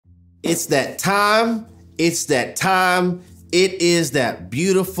It's that time. It's that time. It is that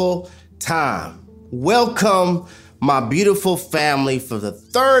beautiful time. Welcome, my beautiful family, for the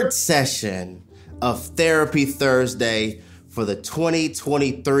third session of Therapy Thursday for the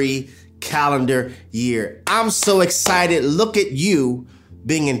 2023 calendar year. I'm so excited. Look at you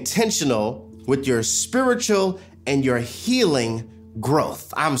being intentional with your spiritual and your healing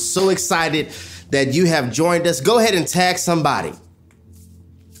growth. I'm so excited that you have joined us. Go ahead and tag somebody.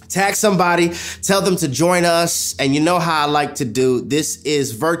 Tag somebody, tell them to join us. And you know how I like to do. This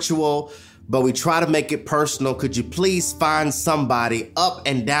is virtual, but we try to make it personal. Could you please find somebody up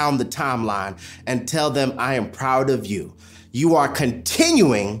and down the timeline and tell them I am proud of you. You are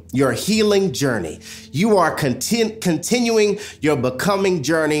continuing your healing journey. You are continuing your becoming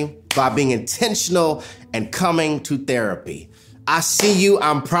journey by being intentional and coming to therapy. I see you.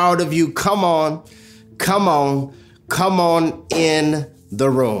 I'm proud of you. Come on in the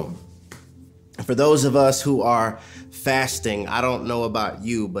room. For those of us who are fasting, I don't know about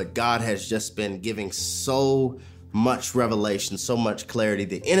you, but God has just been giving so much revelation, so much clarity.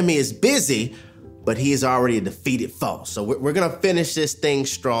 The enemy is busy, but he is already a defeated foe. So we're going to finish this thing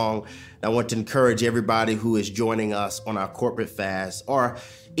strong. I want to encourage everybody who is joining us on our corporate fast or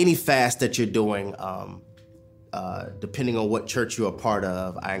any fast that you're doing, depending on what church you're a part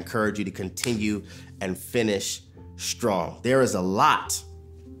of. I encourage you to continue and finish strong. There is a lot,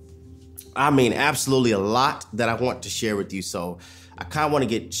 absolutely a lot that I want to share with you. So I kind of want to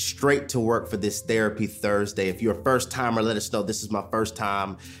get straight to work for this Therapy Thursday. If you're a first timer, let us know this is my first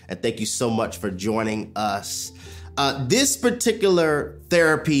time. And thank you so much for joining us. This particular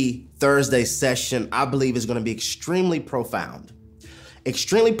Therapy Thursday session, I believe, is going to be extremely profound.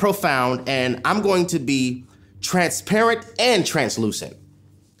 And I'm going to be transparent and translucent.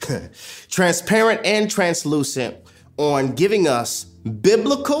 Transparent and translucent on giving us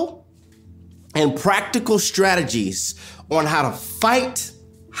biblical and practical strategies on how to fight,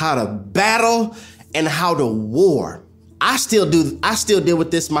 how to battle, and how to war. I still deal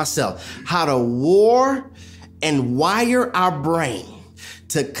with this myself. How to war and wire our brain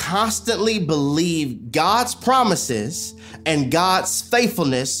to constantly believe God's promises and God's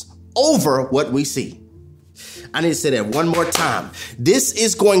faithfulness over what we see. I need to say that one more time. This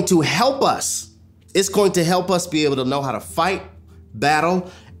is going to help us. It's going to help us be able to know how to fight,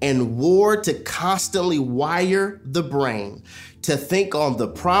 battle, and war, to constantly wire the brain to think on the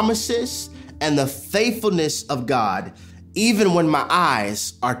promises and the faithfulness of God, even when my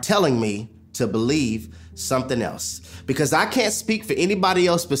eyes are telling me to believe something else. Because I can't speak for anybody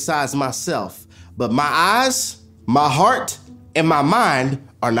else besides myself, but my eyes, my heart, and my mind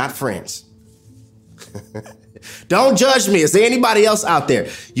are not friends. Don't judge me. Is there anybody else out there?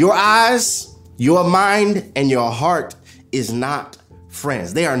 Your eyes, your mind, and your heart is not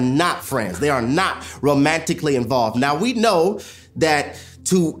friends. They are not friends. They are not romantically involved. Now, we know that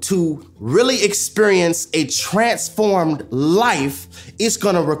to really experience a transformed life, it's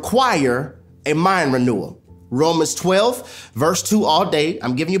going to require a mind renewal. Romans 12, verse 2 all day.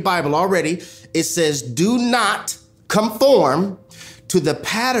 I'm giving you Bible already. It says, do not conform to the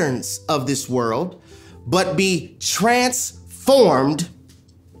patterns of this world, but be transformed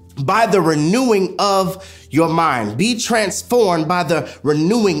by the renewing of your mind. Be transformed by the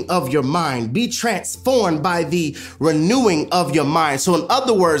renewing of your mind. Be transformed by the renewing of your mind. So in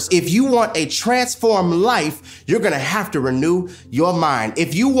other words, if you want a transformed life, you're going to have to renew your mind.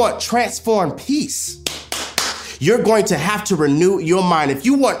 If you want transformed peace, you're going to have to renew your mind. If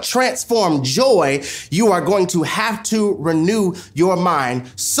you want transformed joy, you are going to have to renew your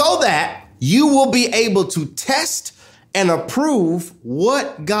mind so that you will be able to test and approve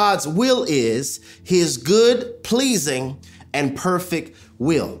what God's will is, his good, pleasing, and perfect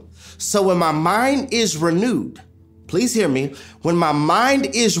will. So when my mind is renewed, please hear me, when my mind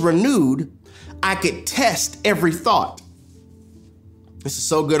is renewed, I could test every thought. This is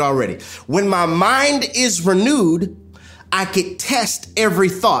so good already. When my mind is renewed, I could test every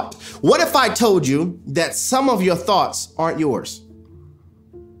thought. What if I told you that some of your thoughts aren't yours?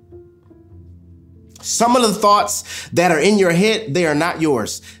 Some of the thoughts that are in your head, they are not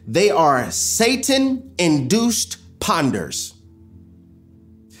yours. They are Satan-induced ponders.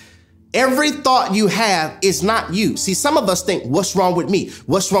 Every thought you have is not you. See, some of us think, what's wrong with me?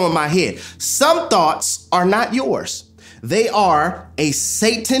 What's wrong with my head? Some thoughts are not yours. They are a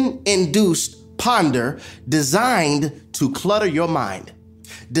Satan-induced ponder designed to clutter your mind,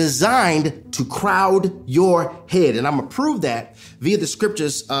 designed to crowd your head. And I'm going to prove that via the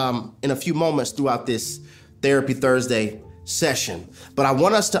scriptures in a few moments throughout this Therapy Thursday session. But I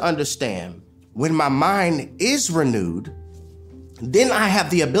want us to understand, when my mind is renewed, then I have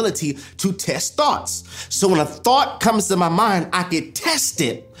the ability to test thoughts. So when a thought comes to my mind, I can test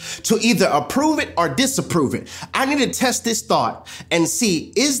it to either approve it or disapprove it. I need to test this thought and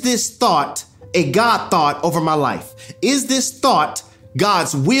see, is this thought a God thought over my life? Is this thought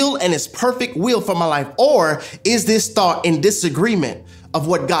God's will and his perfect will for my life? Or is this thought in disagreement of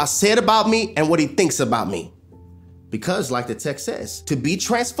what God said about me and what he thinks about me? Because like the text says, to be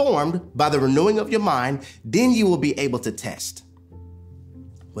transformed by the renewing of your mind, then you will be able to test.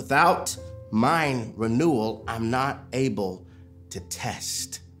 Without mind renewal, I'm not able to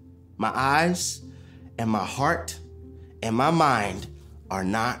test. My eyes and my heart and my mind are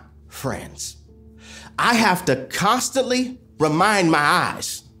not friends. I have to constantly remind my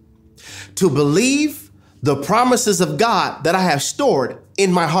eyes to believe the promises of God that I have stored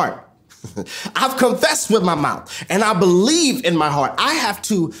in my heart. I've confessed with my mouth and I believe in my heart. I have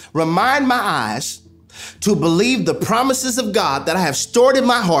to remind my eyes to believe the promises of God that I have stored in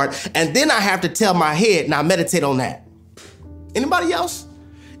my heart. And then I have to tell my head, now meditate on that. Anybody else?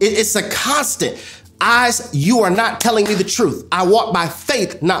 It's a constant. Eyes, you are not telling me the truth. I walk by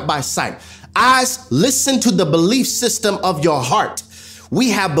faith, not by sight. Eyes, listen to the belief system of your heart. We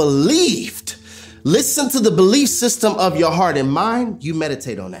have believed. Listen to the belief system of your heart and mind. You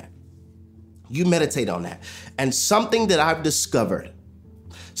meditate on that. You meditate on that. And something that I've discovered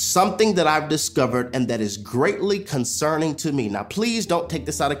and that is greatly concerning to me. Now, please don't take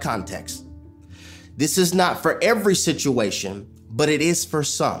this out of context. This is not for every situation, but it is for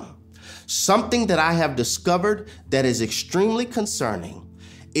some. Something that I have discovered that is extremely concerning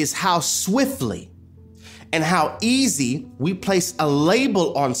is how swiftly and how easy we place a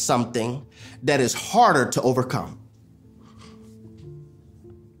label on something that is harder to overcome.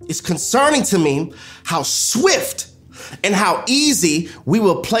 It's concerning to me how swift and how easy we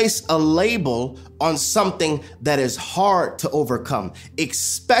will place a label on something that is hard to overcome,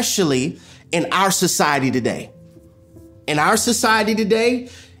 especially in our society today. In our society today,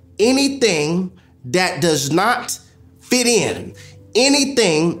 anything that does not fit in,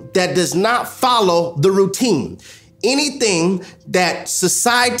 anything that does not follow the routine, anything that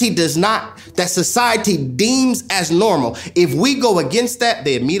society deems as normal, if we go against that,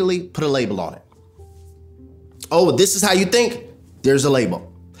 they immediately put a label on it. Oh, this is how you think? There's a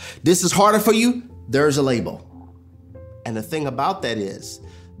label. This is harder for you? There's a label. And the thing about that is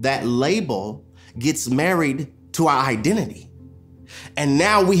that label gets married to our identity. And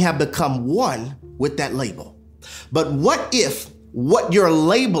now we have become one with that label. But what if what you're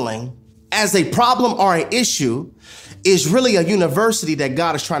labeling as a problem or an issue is really a university that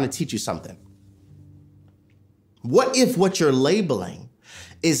God is trying to teach you something? What if what you're labeling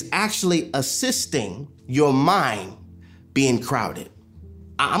is actually assisting your mind being crowded?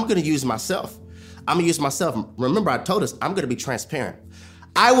 I'm going to use myself. Remember, I told us I'm going to be transparent.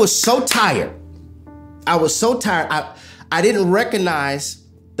 I was so tired. I didn't recognize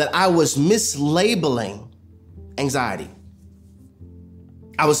that I was mislabeling anxiety.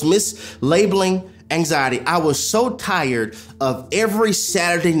 I was so tired of every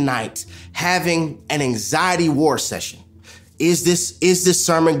Saturday night having an anxiety war session. Is this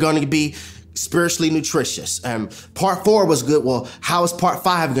sermon going to be spiritually nutritious? Part 4 was good. Well, how is part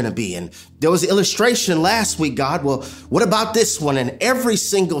 5 going to be? And there was an illustration last week, God. Well, what about this one? And every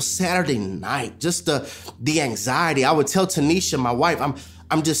single Saturday night, just the anxiety. I would tell Tanisha, my wife,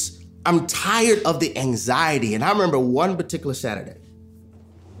 I'm tired of the anxiety. And I remember one particular Saturday,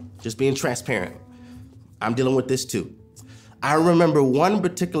 just being transparent. I'm dealing with this too. I remember one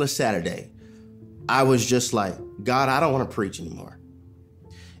particular Saturday, I was just like, God, I don't want to preach anymore.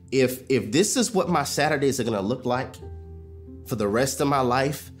 If this is what my Saturdays are going to look like for the rest of my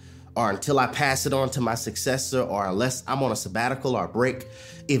life, or until I pass it on to my successor, or unless I'm on a sabbatical or a break,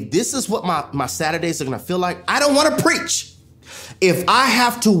 if this is what my Saturdays are going to feel like, I don't want to preach. If I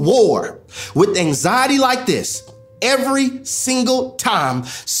have to war with anxiety like this, every single time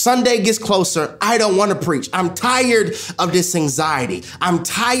Sunday gets closer, I don't want to preach. I'm tired of this anxiety. I'm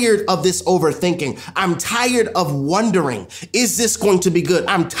tired of this overthinking. I'm tired of wondering, is this going to be good?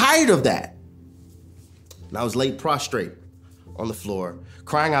 I'm tired of that. And I was laid prostrate on the floor,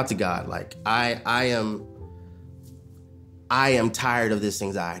 crying out to God, like, I am tired of this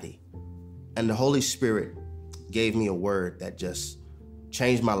anxiety. And the Holy Spirit gave me a word that just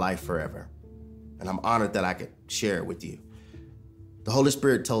changed my life forever. And I'm honored that I could share it with you. The Holy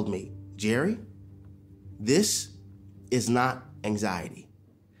Spirit told me, Jerry, this is not anxiety.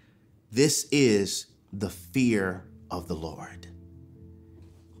 This is the fear of the Lord.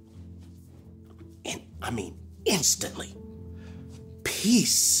 And I mean, instantly,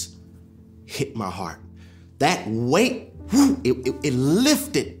 peace hit my heart. That weight it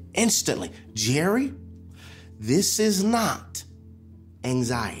lifted instantly. Jerry, this is not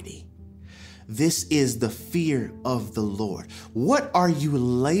anxiety. This is the fear of the Lord. What are you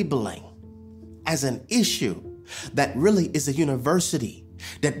labeling as an issue that really is a university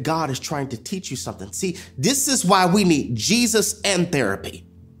that God is trying to teach you something? See, this is why we need Jesus and therapy.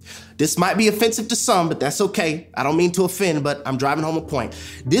 This might be offensive to some, but that's okay. I don't mean to offend, but I'm driving home a point.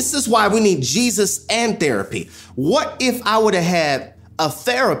 This is why we need Jesus and therapy. What if I would have had a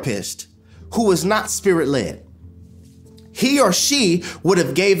therapist who was not spirit-led? He or she would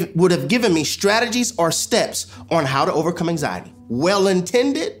have given me strategies or steps on how to overcome anxiety.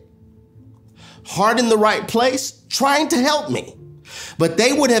 Well-intended, heart in the right place, trying to help me. But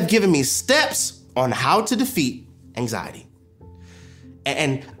they would have given me steps on how to defeat anxiety.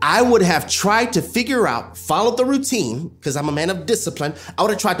 And I would have tried to figure out, follow the routine, because I'm a man of discipline. I would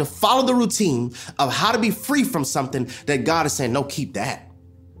have tried to follow the routine of how to be free from something that God is saying, no, keep that.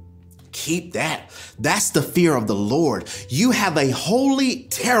 Keep that. That's the fear of the Lord. You have a holy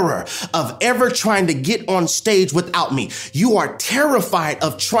terror of ever trying to get on stage without me. You are terrified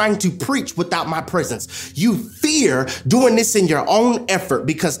of trying to preach without my presence. You fear doing this in your own effort,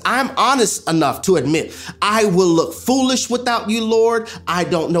 because I'm honest enough to admit I will look foolish without you, Lord. I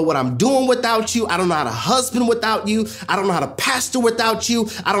don't know what I'm doing without you. I don't know how to husband without you. I don't know how to pastor without you.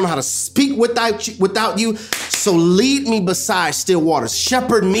 I don't know how to speak without you. So lead me beside still waters.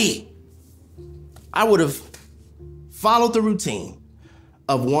 Shepherd me. I would have followed the routine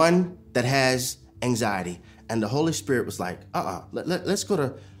of one that has anxiety. And the Holy Spirit was like, let's go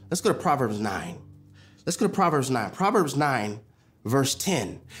to Proverbs 9. Let's go to Proverbs 9. Proverbs 9, verse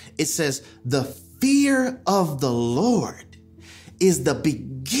 10. It says, the fear of the Lord is the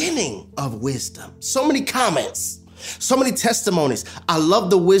beginning of wisdom. So many comments. So many testimonies. I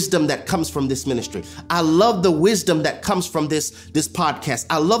love the wisdom that comes from this ministry. I love the wisdom that comes from this podcast.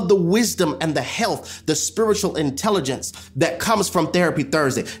 I love the wisdom and the health, the spiritual intelligence that comes from Therapy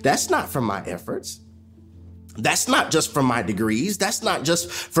Thursday. That's not from my efforts. That's not just from my degrees. That's not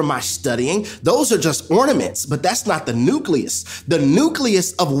just from my studying. Those are just ornaments, but that's not the nucleus. The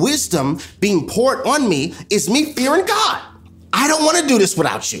nucleus of wisdom being poured on me is me fearing God. I don't want to do this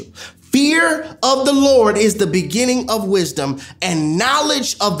without you. Fear of the Lord is the beginning of wisdom, and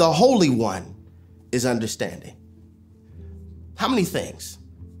knowledge of the Holy One is understanding. How many things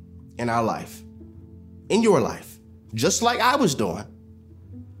in our life, in your life, just like I was doing,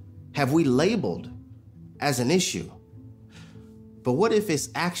 have we labeled as an issue? But what if it's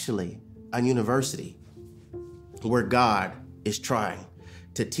actually a university where God is trying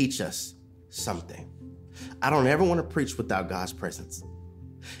to teach us something? I don't ever want to preach without God's presence.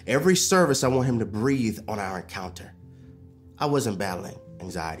 Every service, I want him to breathe on our encounter. I wasn't battling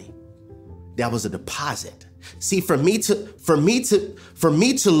anxiety. That was a deposit. See, for me to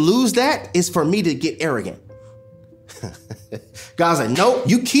lose that is for me to get arrogant. God's like, no,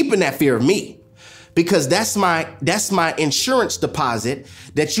 you keeping that fear of me, because that's my insurance deposit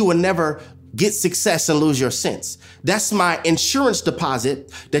that you will never get success and lose your sense. That's my insurance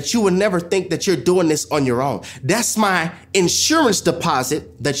deposit that you will never think that you're doing this on your own. That's my insurance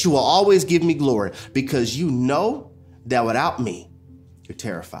deposit that you will always give me glory, because you know that without me, you're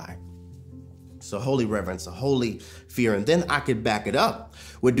terrified. So holy reverence, a holy fear. And then I could back it up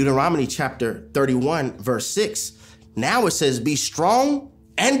with Deuteronomy chapter 31, verse 6. Now it says, be strong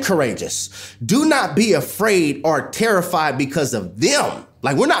and courageous. Do not be afraid or terrified because of them.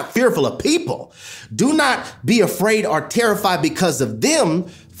 Like, we're not fearful of people. Do not be afraid or terrified because of them,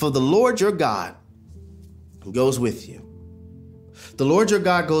 for the Lord your God goes with you. The Lord your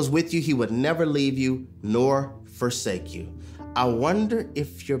God goes with you. He would never leave you nor forsake you. I wonder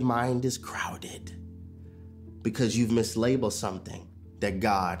if your mind is crowded because you've mislabeled something that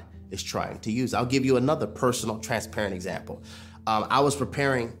God is trying to use. I'll give you another personal, transparent example. I was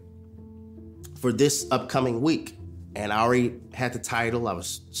preparing for this upcoming week, and I already had the title. I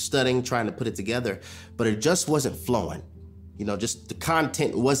was studying, trying to put it together, but it just wasn't flowing. Just the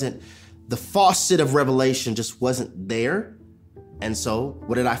content wasn't, the faucet of revelation just wasn't there. And so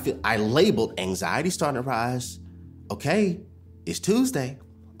what did I feel? I labeled anxiety starting to rise. Okay, it's Tuesday.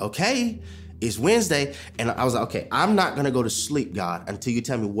 Okay, it's Wednesday. And I was like, okay, I'm not going to go to sleep, God, until you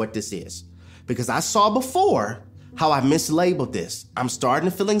tell me what this is. Because I saw before how I mislabeled this. I'm starting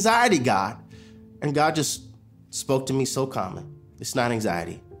to feel anxiety, God. And God just spoke to me so calming. It's not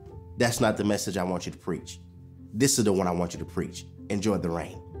anxiety. That's not the message I want you to preach. This is the one I want you to preach. Enjoy the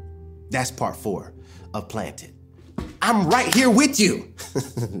rain. That's part 4 of Planted. I'm right here with you.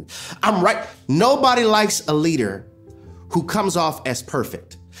 I'm right. Nobody likes a leader who comes off as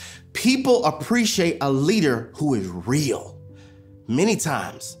perfect. People appreciate a leader who is real. Many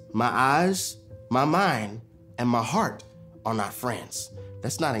times, my eyes, my mind, and my heart are not friends.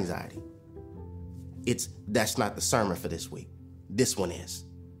 That's not anxiety. That's not the sermon for this week. This one is.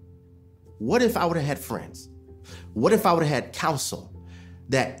 What if I would have had friends? What if I would have had counsel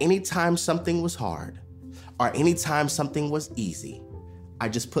that anytime something was hard or anytime something was easy, I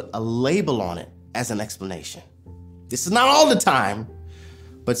just put a label on it as an explanation? This is not all the time,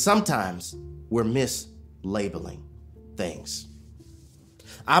 but sometimes we're mislabeling things.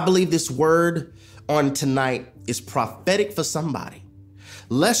 I believe this word on tonight is prophetic for somebody.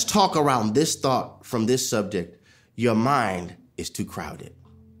 Let's talk around this thought from this subject. Your mind is too crowded.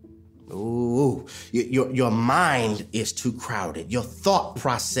 Ooh, your mind is too crowded. Your thought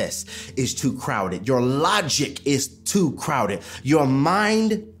process is too crowded. Your logic is too crowded. Your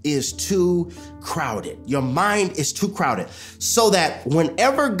mind is too crowded. Your mind is too crowded. So that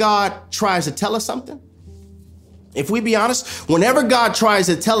whenever God tries to tell us something, if we be honest, whenever God tries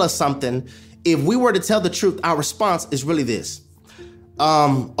to tell us something, if we were to tell the truth, our response is really this.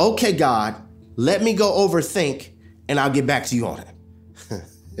 Okay, God, let me go overthink and I'll get back to you on it.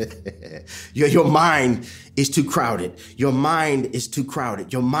 Your mind is too crowded. Your mind is too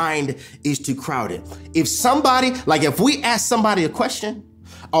crowded. Your mind is too crowded. If we ask somebody a question,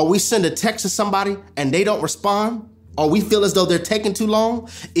 or we send a text to somebody and they don't respond, or we feel as though they're taking too long,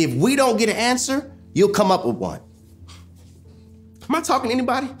 if we don't get an answer, you'll come up with one. Am I talking to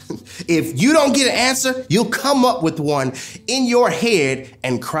anybody? If you don't get an answer, you'll come up with one in your head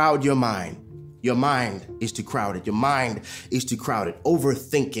and crowd your mind. Your mind is too crowded. Your mind is too crowded.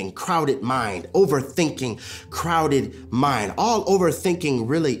 Overthinking, crowded mind. Overthinking, crowded mind. All overthinking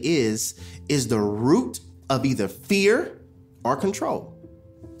really is the root of either fear or control.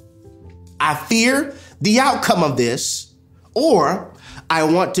 I fear the outcome of this, or I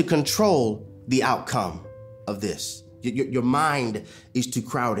want to control the outcome of this. Your mind is too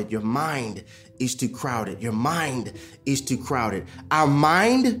crowded. Your mind is too crowded. Your mind is too crowded. Our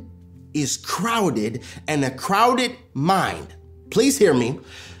mind is crowded, and a crowded mind, please hear me,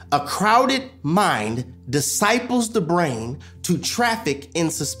 a crowded mind disciples the brain to traffic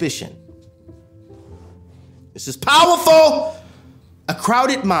in suspicion. This is powerful. A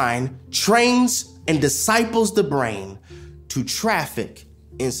crowded mind trains and disciples the brain to traffic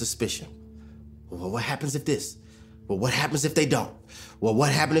in suspicion. Well, what happens if this? Well, what happens if they don't? Well, what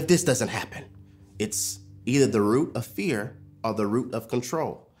happens if this doesn't happen? It's either the root of fear or the root of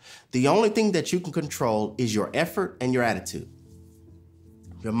control. The only thing that you can control is your effort and your attitude.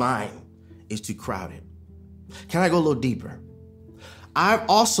 Your mind is too crowded. Can I go a little deeper? I've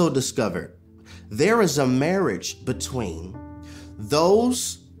also discovered there is a marriage between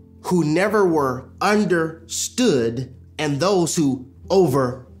those who never were understood and those who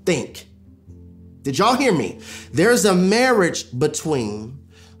overthink. Did y'all hear me? There's a marriage between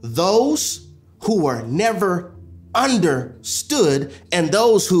those who were never understood and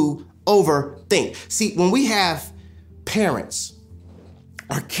those who overthink. See, when we have parents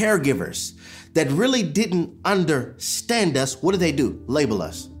or caregivers that really didn't understand us, what do? Label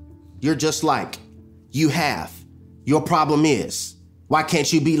us. You're just like, you have, your problem is, why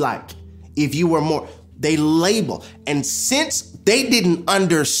can't you be like, if you were more, they label. And since they didn't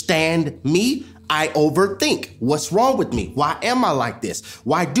understand me, I overthink. What's wrong with me? Why am I like this?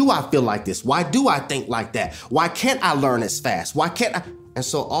 Why do I feel like this? Why do I think like that? Why can't I learn as fast? Why can't I? And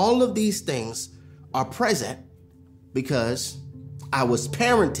so all of these things are present because I was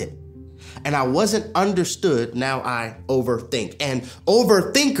parented and I wasn't understood. Now I overthink. And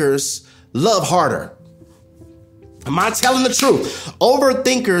overthinkers love harder. Am I telling the truth?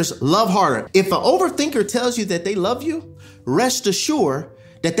 Overthinkers love harder. If an overthinker tells you that they love you, rest assured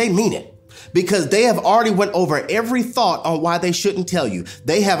that they mean it. Because they have already went over every thought on why they shouldn't tell you.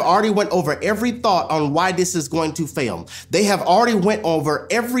 They have already went over every thought on why this is going to fail. They have already went over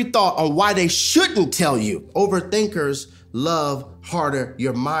every thought on why they shouldn't tell you. Overthinkers love harder.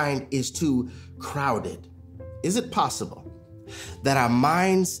 Your mind is too crowded. Is it possible that our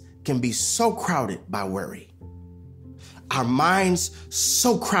minds can be so crowded by worry? Our minds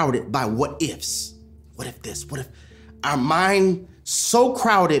so crowded by what ifs? What if this? What if? Our mind so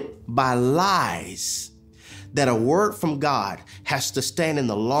crowded by lies that a word from God has to stand in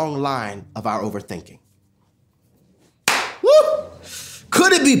the long line of our overthinking. Woo!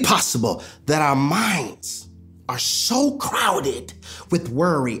 Could it be possible that our minds are so crowded with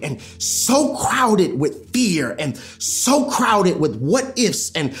worry and so crowded with fear and so crowded with what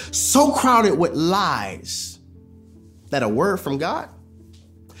ifs and so crowded with lies that a word from God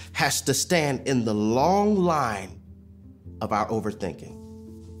has to stand in the long line of our overthinking?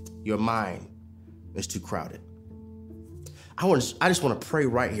 Your mind is too crowded. I just want to pray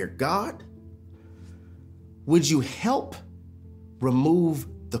right here. God, would you help remove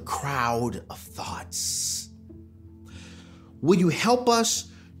the crowd of thoughts? Will you help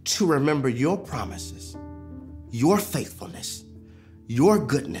us to remember your promises, your faithfulness, your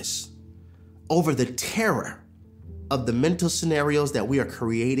goodness over the terror of the mental scenarios that we are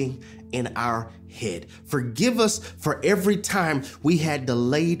creating in our head? Forgive us for every time we had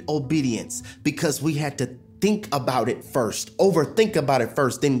delayed obedience because we had to think about it first, overthink about it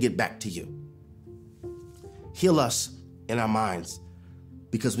first, then get back to you. Heal us in our minds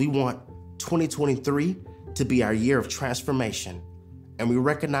because we want 2023 to be our year of transformation. And we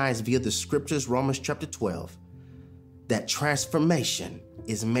recognize via the scriptures, Romans chapter 12, that transformation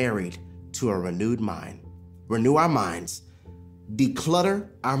is married to a renewed mind. Renew our minds, declutter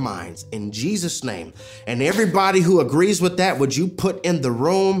our minds in Jesus' name. And everybody who agrees with that, would you put in the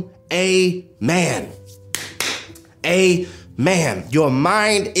room, amen. Amen. Your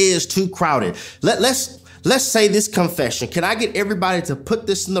mind is too crowded. Let's say this confession. Can I get everybody to put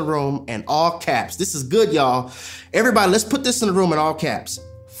this in the room in all caps? This is good, y'all. Everybody, let's put this in the room in all caps.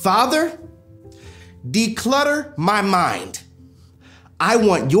 Father, declutter my mind. I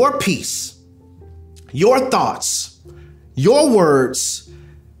want your peace, your thoughts, your words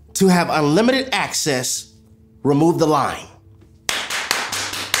to have unlimited access. Remove the line.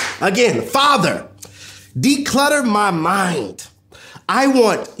 Again, Father, declutter my mind. I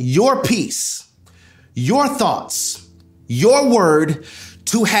want your peace, your thoughts, your word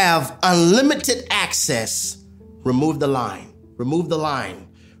to have unlimited access. Remove the line. Remove the line.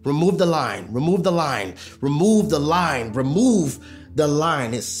 Remove the line. Remove the line. Remove the line. Remove the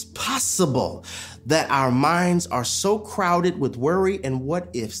line. It's possible that our minds are so crowded with worry and what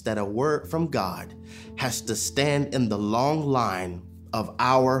ifs that a word from God has to stand in the long line of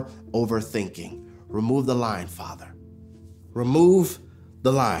our overthinking. Remove the line, Father. Remove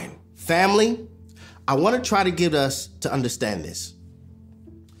the line. Family, I want to try to get us to understand this.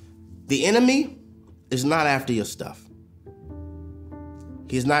 The enemy is not after your stuff.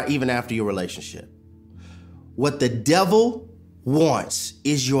 He's not even after your relationship. What the devil wants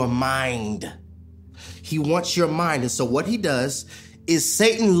is your mind. He wants your mind. And so what he does is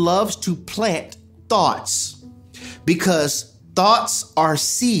Satan loves to plant thoughts because thoughts are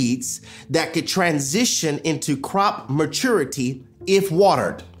seeds that could transition into crop maturity if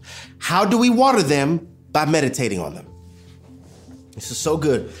watered. How do we water them? By meditating on them. This is so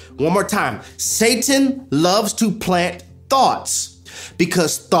good. One more time. Satan loves to plant thoughts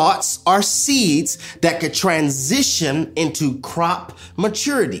because thoughts are seeds that could transition into crop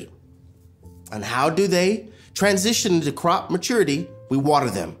maturity. And how do they transition into crop maturity? We water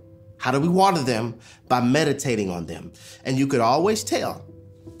them. How do we water them? By meditating on them. And you could always tell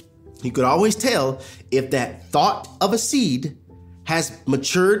if that thought of a seed has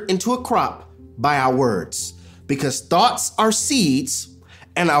matured into a crop by our words. Because thoughts are seeds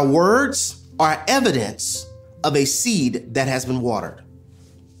and our words are evidence of a seed that has been watered.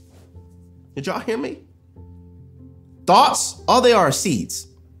 Did y'all hear me? Thoughts, all they are seeds.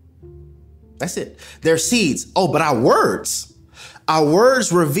 That's it. They're seeds. Oh, but our words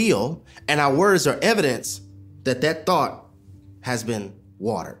reveal, and our words are evidence that thought has been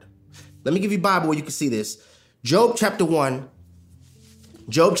watered. Let me give you a Bible where you can see this. Job chapter 1,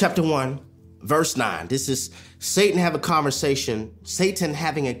 verse 9. This is Satan having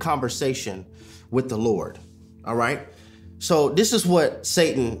a conversation with the Lord. All right. So this is what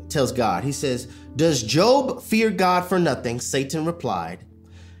Satan tells God. He says, "Does Job fear God for nothing?" Satan replied,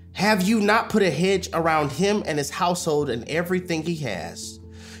 "Have you not put a hedge around him and his household and everything he has?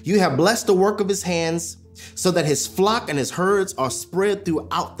 You have blessed the work of his hands so that his flock and his herds are spread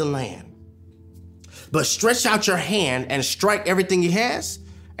throughout the land. But stretch out your hand and strike everything he has,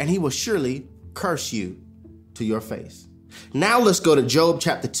 and he will surely curse you to your face." Now let's go to Job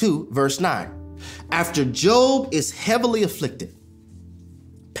chapter 2, verse 9. After Job is heavily afflicted,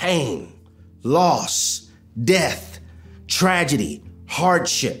 pain, loss, death, tragedy,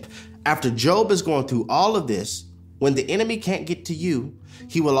 hardship. After Job is going through all of this, when the enemy can't get to you,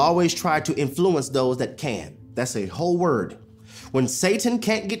 he will always try to influence those that can. That's a whole word. When Satan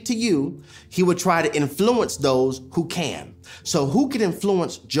can't get to you, he would try to influence those who can. So who can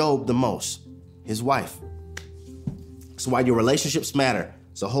influence Job the most? His wife. That's why your relationships matter.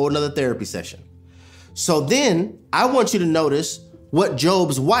 It's a whole nother therapy session. So then I want you to notice what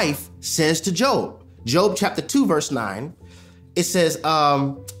Job's wife says to Job. Job chapter 2, verse 9. It says,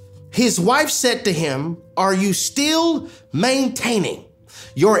 his wife said to him, "Are you still maintaining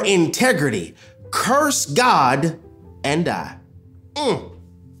your integrity? Curse God and die."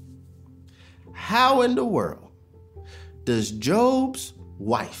 how in the world does Job's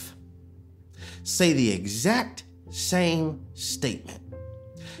wife say the exact same statement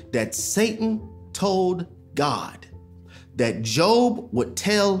that Satan told God that Job would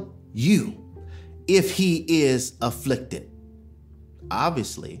tell you if he is afflicted?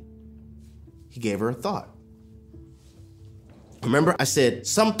 Obviously, he gave her a thought. Remember, I said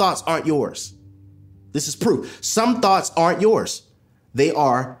some thoughts aren't yours. This is proof. Some thoughts aren't yours. They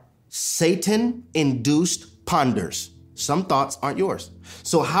are Satan-induced ponders. Some thoughts aren't yours.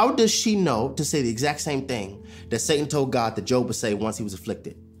 So how does she know to say the exact same thing that Satan told God that Job would say once he was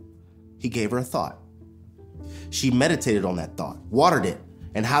afflicted? He gave her a thought. She meditated on that thought, watered it.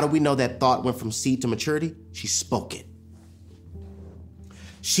 And how do we know that thought went from seed to maturity? She spoke it.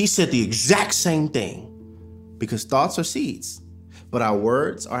 She said the exact same thing because thoughts are seeds, but our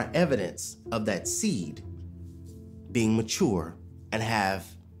words are evidence of that seed being mature and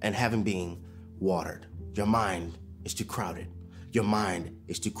having been watered. Your mind is too crowded. Your mind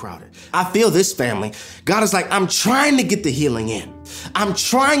is too crowded. I feel this, family. God is like, I'm trying to get the healing in. I'm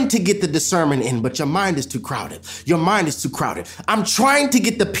trying to get the discernment in, but your mind is too crowded. Your mind is too crowded. I'm trying to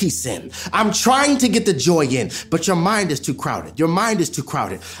get the peace in. I'm trying to get the joy in, but your mind is too crowded. Your mind is too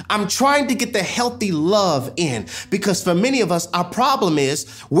crowded. I'm trying to get the healthy love in, because for many of us, our problem is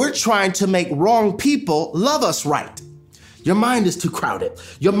we're trying to make wrong people love us right. Your mind is too crowded.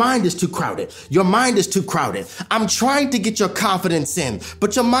 Your mind is too crowded. Your mind is too crowded. I'm trying to get your confidence in,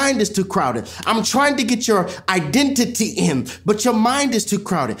 but your mind is too crowded. I'm trying to get your identity in, but your mind is too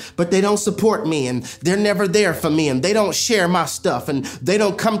crowded. But they don't support me, and they're never there for me, and they don't share my stuff, and they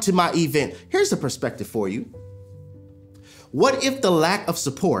don't come to my event. Here's a perspective for you. What if the lack of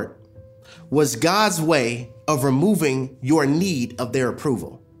support was God's way of removing your need of their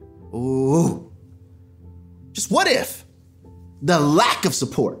approval? Ooh. Just what if the lack of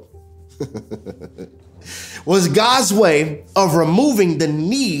support was God's way of removing the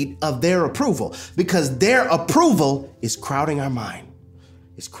need of their approval? Because their approval is crowding our mind.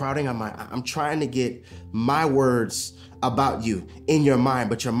 It's crowding our mind. I'm trying to get my words about you in your mind,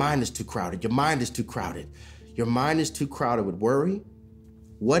 but your mind is too crowded. Your mind is too crowded. Your mind is too crowded with worry,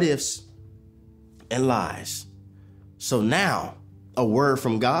 what ifs, and lies. So now a word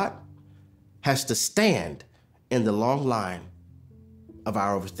from God has to stand in the long line of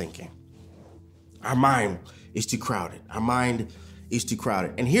our overthinking. Our mind is too crowded. Our mind is too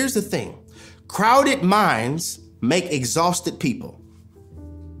crowded. And here's the thing. Crowded minds make exhausted people.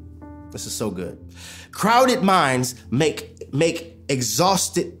 This is so good. Crowded minds make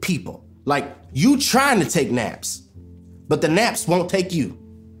exhausted people. Like you trying to take naps, but the naps won't take you.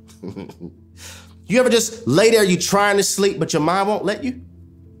 You ever just lay there, you trying to sleep, but your mind won't let you?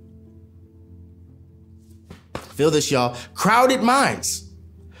 Feel this, y'all. Crowded minds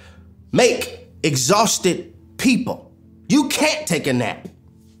make exhausted people. You can't take a nap.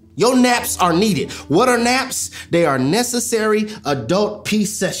 Your naps are needed. What are naps? They are necessary adult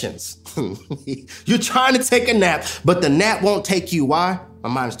peace sessions. You're trying to take a nap, but the nap won't take you. Why? My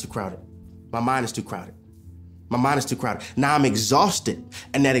mind is too crowded. My mind is too crowded. My mind is too crowded. Now I'm exhausted,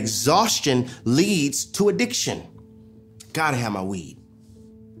 and that exhaustion leads to addiction. Gotta have my weed.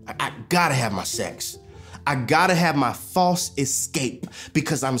 I gotta have my sex. I gotta have my false escape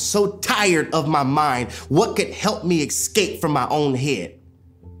because I'm so tired of my mind. What could help me escape from my own head?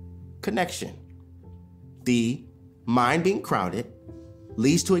 Connection. The mind being crowded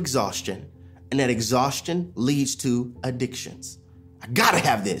leads to exhaustion, and that exhaustion leads to addictions. I gotta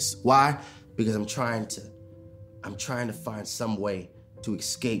have this. Why? Because I'm trying to find some way to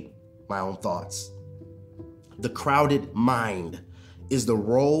escape my own thoughts. The crowded mind is the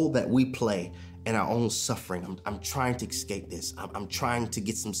role that we play in our own suffering. I'm trying to escape this. I'm trying to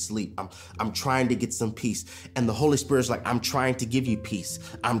get some sleep. I'm trying to get some peace. And the Holy Spirit's like, I'm trying to give you peace.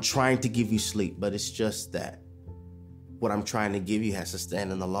 I'm trying to give you sleep. But it's just that what I'm trying to give you has to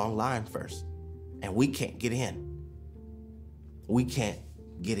stand in the long line first. And we can't get in. We can't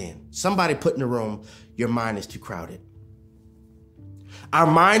get in. Somebody put in the room, your mind is too crowded. Our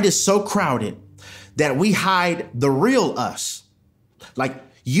mind is so crowded that we hide the real us. Like,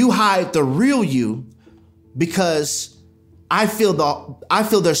 you hide the real you because I feel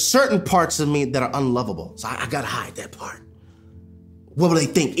there's certain parts of me that are unlovable. So I gotta hide that part. What will they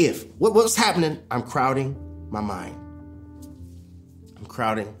think if? What's happening? I'm crowding my mind. I'm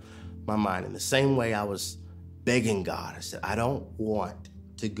crowding my mind. In the same way I was begging God, I said, I don't want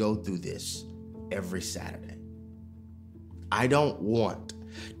to go through this every Saturday. I don't want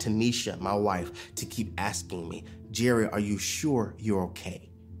Tanisha, my wife, to keep asking me, Jerry, are you sure you're okay?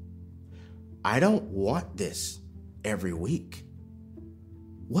 I don't want this every week.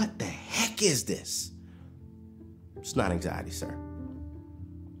 What the heck heck is this? It's not anxiety, sir.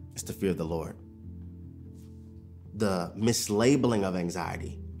 It's the fear of the Lord. The mislabeling of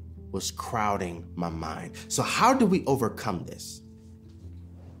anxiety was crowding my mind. So how do we overcome this?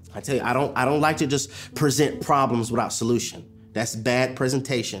 I tell you, I don't like to just present problems without solution. That's bad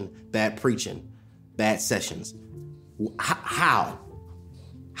presentation, bad preaching, bad sessions. How?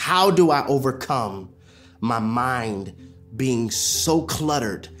 How do I overcome my mind being so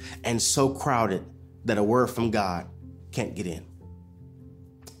cluttered and so crowded that a word from God can't get in?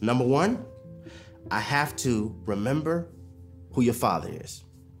 Number one, I have to remember who your Father is.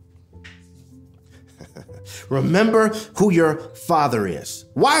 Remember who your Father is.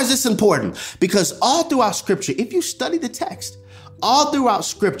 Why is this important? Because all throughout Scripture, if you study the text, all throughout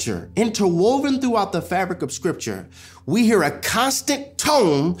Scripture, interwoven throughout the fabric of Scripture, we hear a constant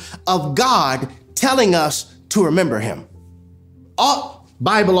tone of God telling us to remember him. All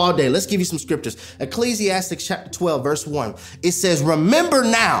Bible all day. Let's give you some scriptures. Ecclesiastes chapter 12, verse 1. It says, remember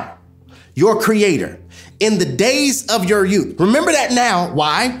now your Creator in the days of your youth. Remember that now.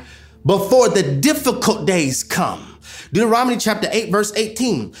 Why? Before the difficult days come. Deuteronomy chapter 8, verse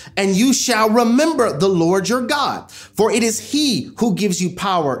 18. And you shall remember the Lord your God, for it is he who gives you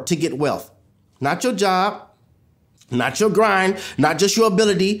power to get wealth. Not your job, not your grind, not just your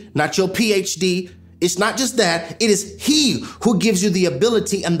ability, not your PhD. It's not just that. It is he who gives you the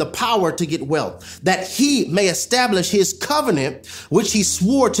ability and the power to get wealth, that he may establish his covenant, which he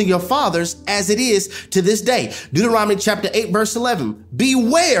swore to your fathers as it is to this day. Deuteronomy chapter 8, verse 11.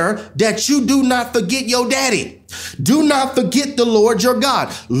 Beware that you do not forget your daddy. Do not forget the Lord your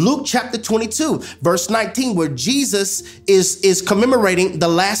God. Luke chapter 22, verse 19, where Jesus is commemorating the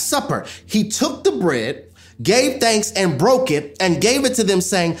Last Supper. He took the bread, gave thanks and broke it and gave it to them,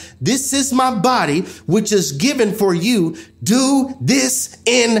 saying, this is my body, which is given for you. Do this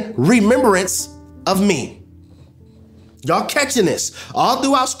in remembrance of me. Y'all catching this? All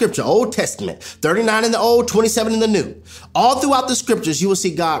throughout Scripture, Old Testament, 39 in the Old, 27 in the New. All throughout the Scriptures, you will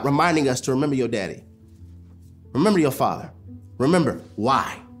see God reminding us to remember your daddy. Remember your father. Remember.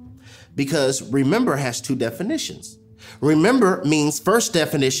 Why? Because remember has two definitions. Remember means, first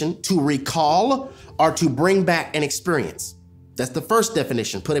definition, to recall or to bring back an experience. That's the first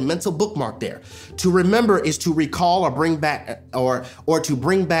definition. Put a mental bookmark there. To remember is to recall or bring back or to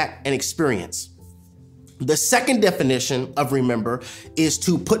bring back an experience. The second definition of remember is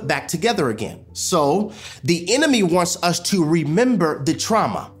to put back together again. So the enemy wants us to remember the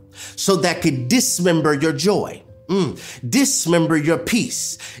trauma so that could dismember your joy. Dismember your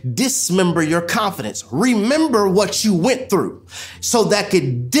peace, dismember your confidence. Remember what you went through so that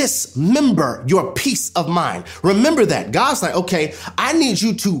could dismember your peace of mind. Remember that. God's like, okay, I need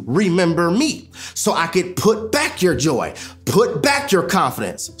you to remember me so I could put back your joy, put back your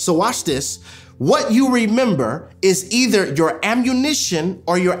confidence. So watch this. What you remember is either your ammunition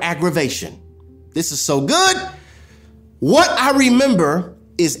or your aggravation. This is so good. What I remember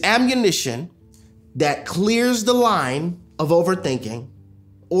is ammunition that clears the line of overthinking,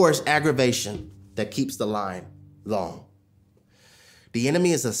 or it's aggravation that keeps the line long. The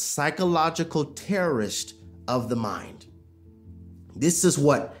enemy is a psychological terrorist of the mind. This is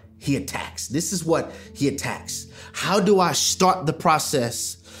what he attacks. How do I start the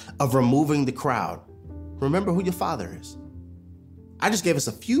process of removing the crowd? Remember who your father is. I just gave us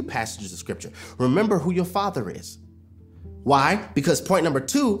a few passages of scripture. Remember who your father is. Why? Because point number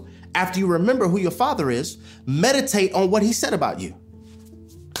 2, after you remember who your father is, meditate on what he said about you.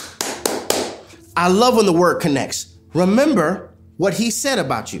 I love when the word connects. Remember what he said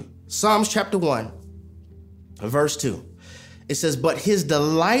about you. Psalms chapter 1, verse 2. It says, but his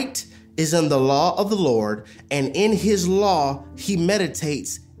delight is in the law of the Lord, and in his law he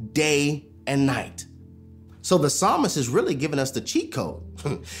meditates day and night. So the psalmist is really giving us the cheat code.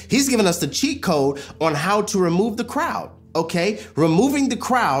 He's giving us the cheat code on how to remove the crowd. Okay, removing the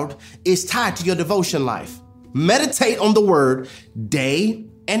crowd is tied to your devotion life. Meditate on the word day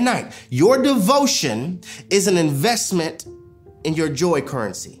and night. Your devotion is an investment in your joy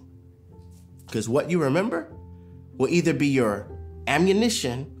currency, because what you remember will either be your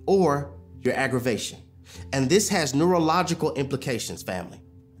ammunition or your aggravation. And this has neurological implications, family,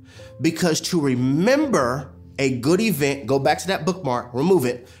 because to remember a good event, go back to that bookmark, remove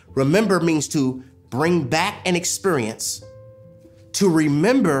it. Remember means to bring back an experience. To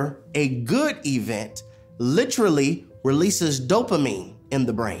remember a good event literally releases dopamine in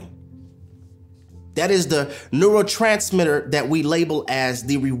the brain. That is the neurotransmitter that we label as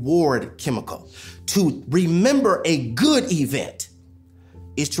the reward chemical. To remember a good event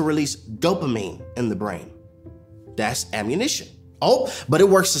is to release dopamine in the brain. That's ammunition. Oh, but it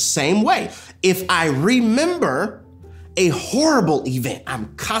works the same way. If I remember a horrible event,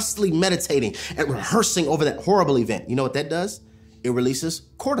 I'm constantly meditating and rehearsing over that horrible event. You know what that does? It releases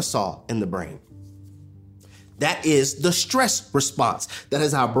cortisol in the brain. That is the stress response. That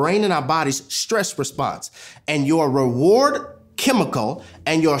is our brain and our body's stress response. And your reward chemical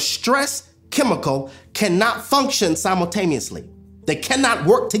and your stress chemical cannot function simultaneously. They cannot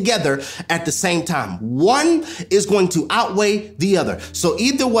work together at the same time. One is going to outweigh the other. So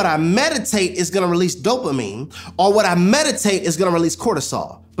either what I meditate is going to release dopamine, or what I meditate is going to release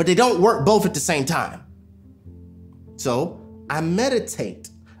cortisol, but they don't work both at the same time. So I meditate,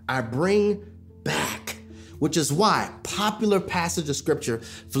 I bring back, which is why popular passage of scripture,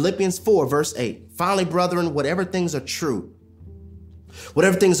 Philippians 4, verse 8, finally, brethren, whatever things are true,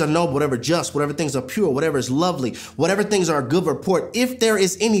 whatever things are noble, whatever just, whatever things are pure, whatever is lovely, whatever things are a good report, if there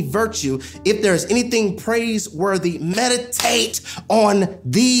is any virtue, if there is anything praiseworthy, meditate on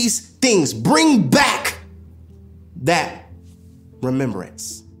these things. Bring back that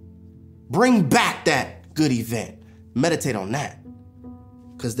remembrance. Bring back that good event. Meditate on that,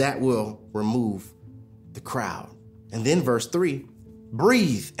 because that will remove the crowd. And then verse 3,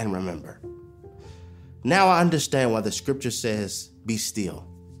 breathe and remember. Now I understand why the scripture says, be still.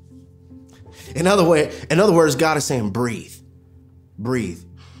 In other words, God is saying, breathe. Breathe.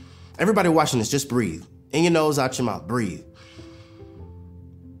 Everybody watching this, just breathe. In your nose, out your mouth, breathe.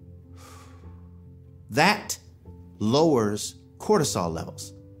 That lowers cortisol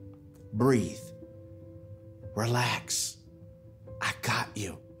levels. Breathe. Relax. I got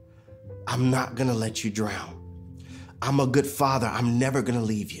you. I'm not going to let you drown. I'm a good father. I'm never going to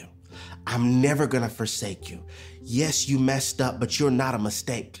leave you. I'm never going to forsake you. Yes, you messed up, but you're not a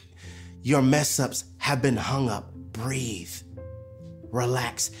mistake. Your mess ups have been hung up. Breathe,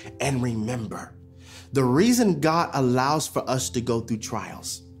 relax, and remember. The reason God allows for us to go through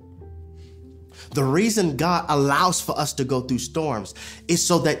trials, the reason God allows for us to go through storms is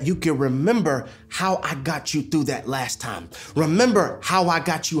so that you can remember how I got you through that last time. Remember how I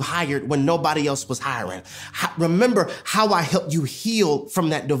got you hired when nobody else was hiring. Remember how I helped you heal from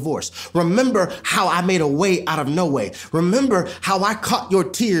that divorce. Remember how I made a way out of no way. Remember how I caught your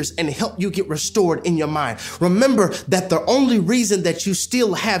tears and helped you get restored in your mind. Remember that the only reason that you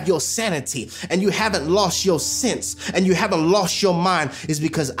still have your sanity and you haven't lost your sense and you haven't lost your mind is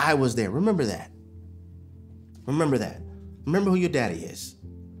because I was there. Remember that. Remember that. Remember who your daddy is.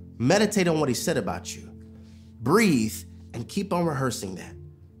 Meditate on what he said about you. Breathe and keep on rehearsing that.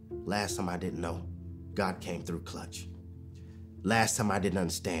 Last time I didn't know, God came through clutch. Last time I didn't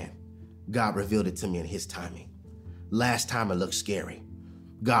understand, God revealed it to me in his timing. Last time it looked scary,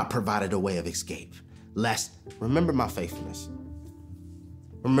 God provided a way of escape. Remember my faithfulness.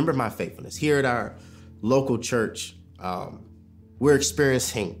 Remember my faithfulness. Here at our local church, we're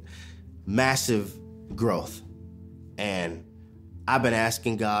experiencing massive growth. And I've been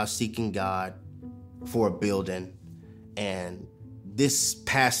asking God, seeking God for a building. And this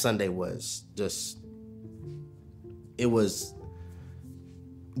past Sunday was it was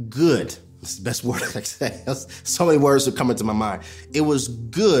good. It's the best word I can say. So many words are coming to my mind. It was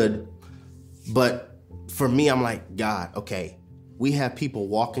good, but for me, I'm like, God, okay, we have people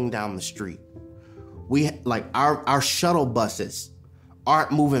walking down the street. Our shuttle buses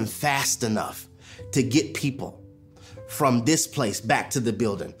aren't moving fast enough to get people from this place back to the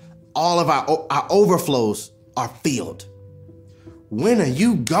building. All of our overflows are filled. When are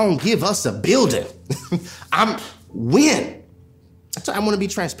you gonna give us a building? When? I want to be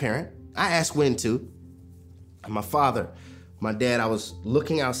transparent. I asked when too. My father, my dad, I was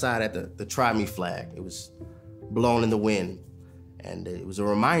looking outside at the Try Me flag. It was blowing in the wind. And it was a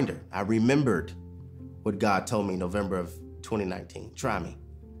reminder. I remembered what God told me November of 2019. Try me.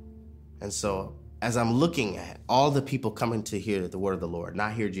 And so as I'm looking at all the people coming to hear the word of the Lord,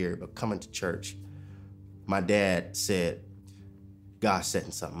 not hear Jerry, but coming to church, my dad said, God's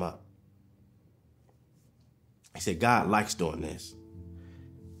setting something up. He said, God likes doing this.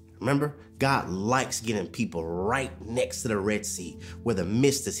 Remember, God likes getting people right next to the Red Sea where the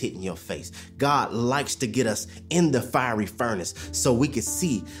mist is hitting your face. God likes to get us in the fiery furnace so we can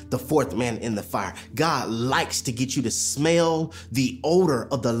see the fourth man in the fire. God likes to get you to smell the odor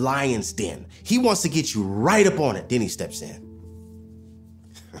of the lion's den. He wants to get you right up on it. Then he steps in.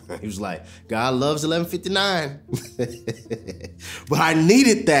 He was like, God loves 11:59. But I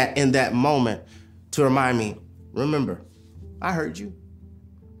needed that in that moment to remind me, remember, I heard you.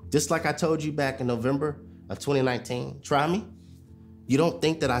 Just like I told you back in November of 2019, try me. You don't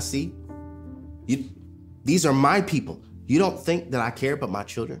think that I see? These are my people. You don't think that I care about my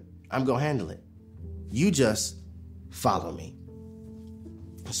children? I'm going to handle it. You just follow me.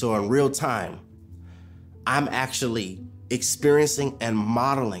 So in real time, I'm actually experiencing and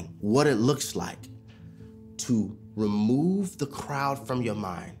modeling what it looks like to remove the crowd from your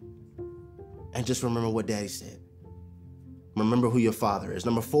mind and just remember what Daddy said. Remember who your father is.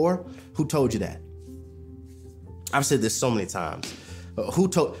 Number 4, who told you that? I've said this so many times.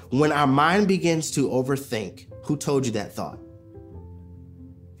 When our mind begins to overthink, who told you that thought?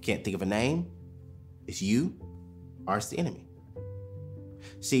 You can't think of a name. It's you or it's the enemy.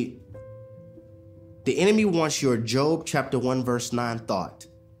 See, the enemy wants your Job chapter 1 verse 9 thought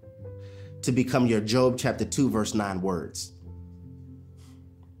to become your Job chapter 2 verse 9 words.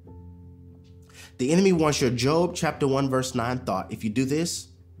 The enemy wants your Job chapter 1 verse 9 thought. If you do this,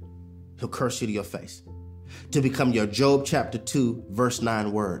 he'll curse you to your face. To become your Job chapter 2 verse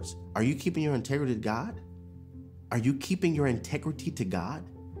 9 words. Are you keeping your integrity to God? Are you keeping your integrity to God?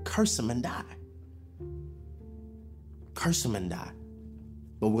 Curse him and die. Curse him and die.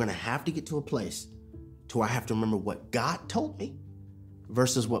 But we're going to have to get to a place to where I have to remember what God told me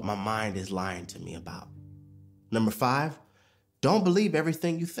versus what my mind is lying to me about. Number 5, don't believe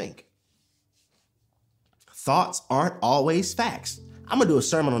everything you think. Thoughts aren't always facts. I'm going to do a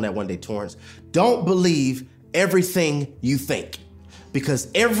sermon on that one day, Torrance. Don't believe everything you think, because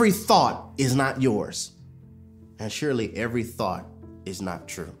every thought is not yours. And surely every thought is not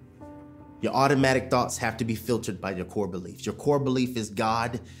true. Your automatic thoughts have to be filtered by your core beliefs. Your core belief is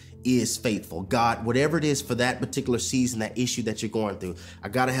God is faithful. God, whatever it is for that particular season, that issue that you're going through, I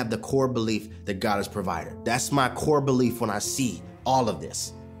got to have the core belief that God is provider. That's my core belief when I see all of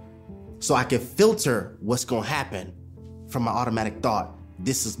this. So I can filter what's going to happen from my automatic thought.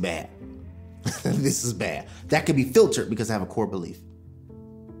 This is bad. This is bad. That can be filtered because I have a core belief.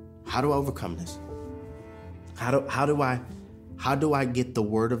 How do I overcome this? How do I get the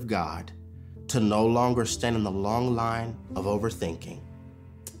word of God to no longer stand in the long line of overthinking?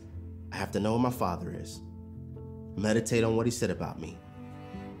 I have to know who my Father is. Meditate on what he said about me.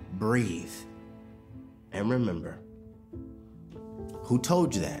 Breathe. And remember, who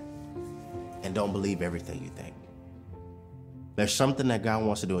told you that? And don't believe everything you think. There's something that God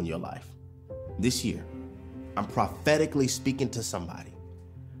wants to do in your life. This year, I'm prophetically speaking to somebody.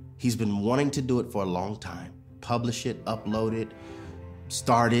 He's been wanting to do it for a long time. Publish it, upload it,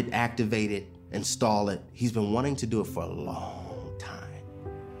 start it, activate it, install it. He's been wanting to do it for a long time.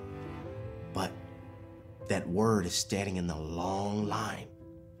 But that word is standing in the long line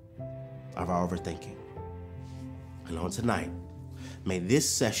of our overthinking. And on tonight, may this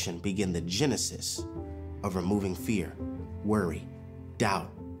session begin the genesis of removing fear, worry,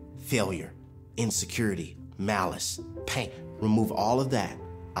 doubt, failure, insecurity, malice, pain. Remove all of that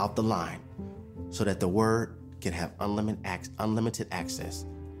out the line so that the word can have unlimited access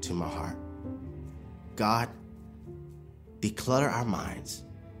to my heart. God, declutter our minds.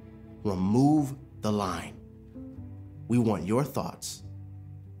 Remove the line. We want your thoughts,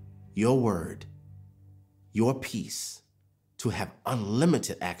 your word, your peace to have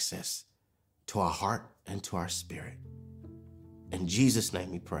unlimited access to our heart and to our spirit. In Jesus'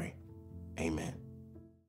 name we pray. Amen.